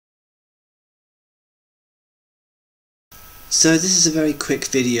So this is a very quick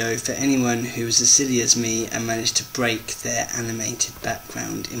video for anyone who is as silly as me and managed to break their animated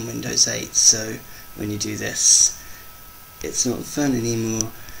background in Windows 8. So when you do this, it's not fun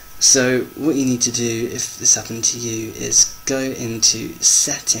anymore. So what you need to do if this happened to you is go into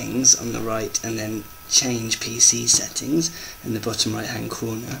settings on the right and then change PC settings in the bottom right hand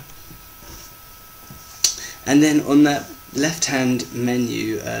corner. And then on that left hand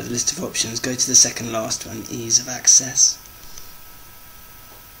menu, the list of options, go to the second last one, ease of access.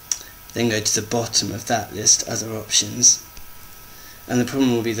 Then go to the bottom of that list, other options. And the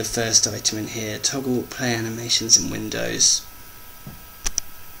problem will be the first item in here, toggle play animations in Windows.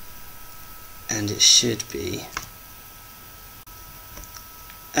 And it should be.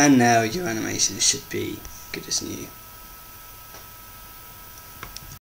 And now your animation should be good as new.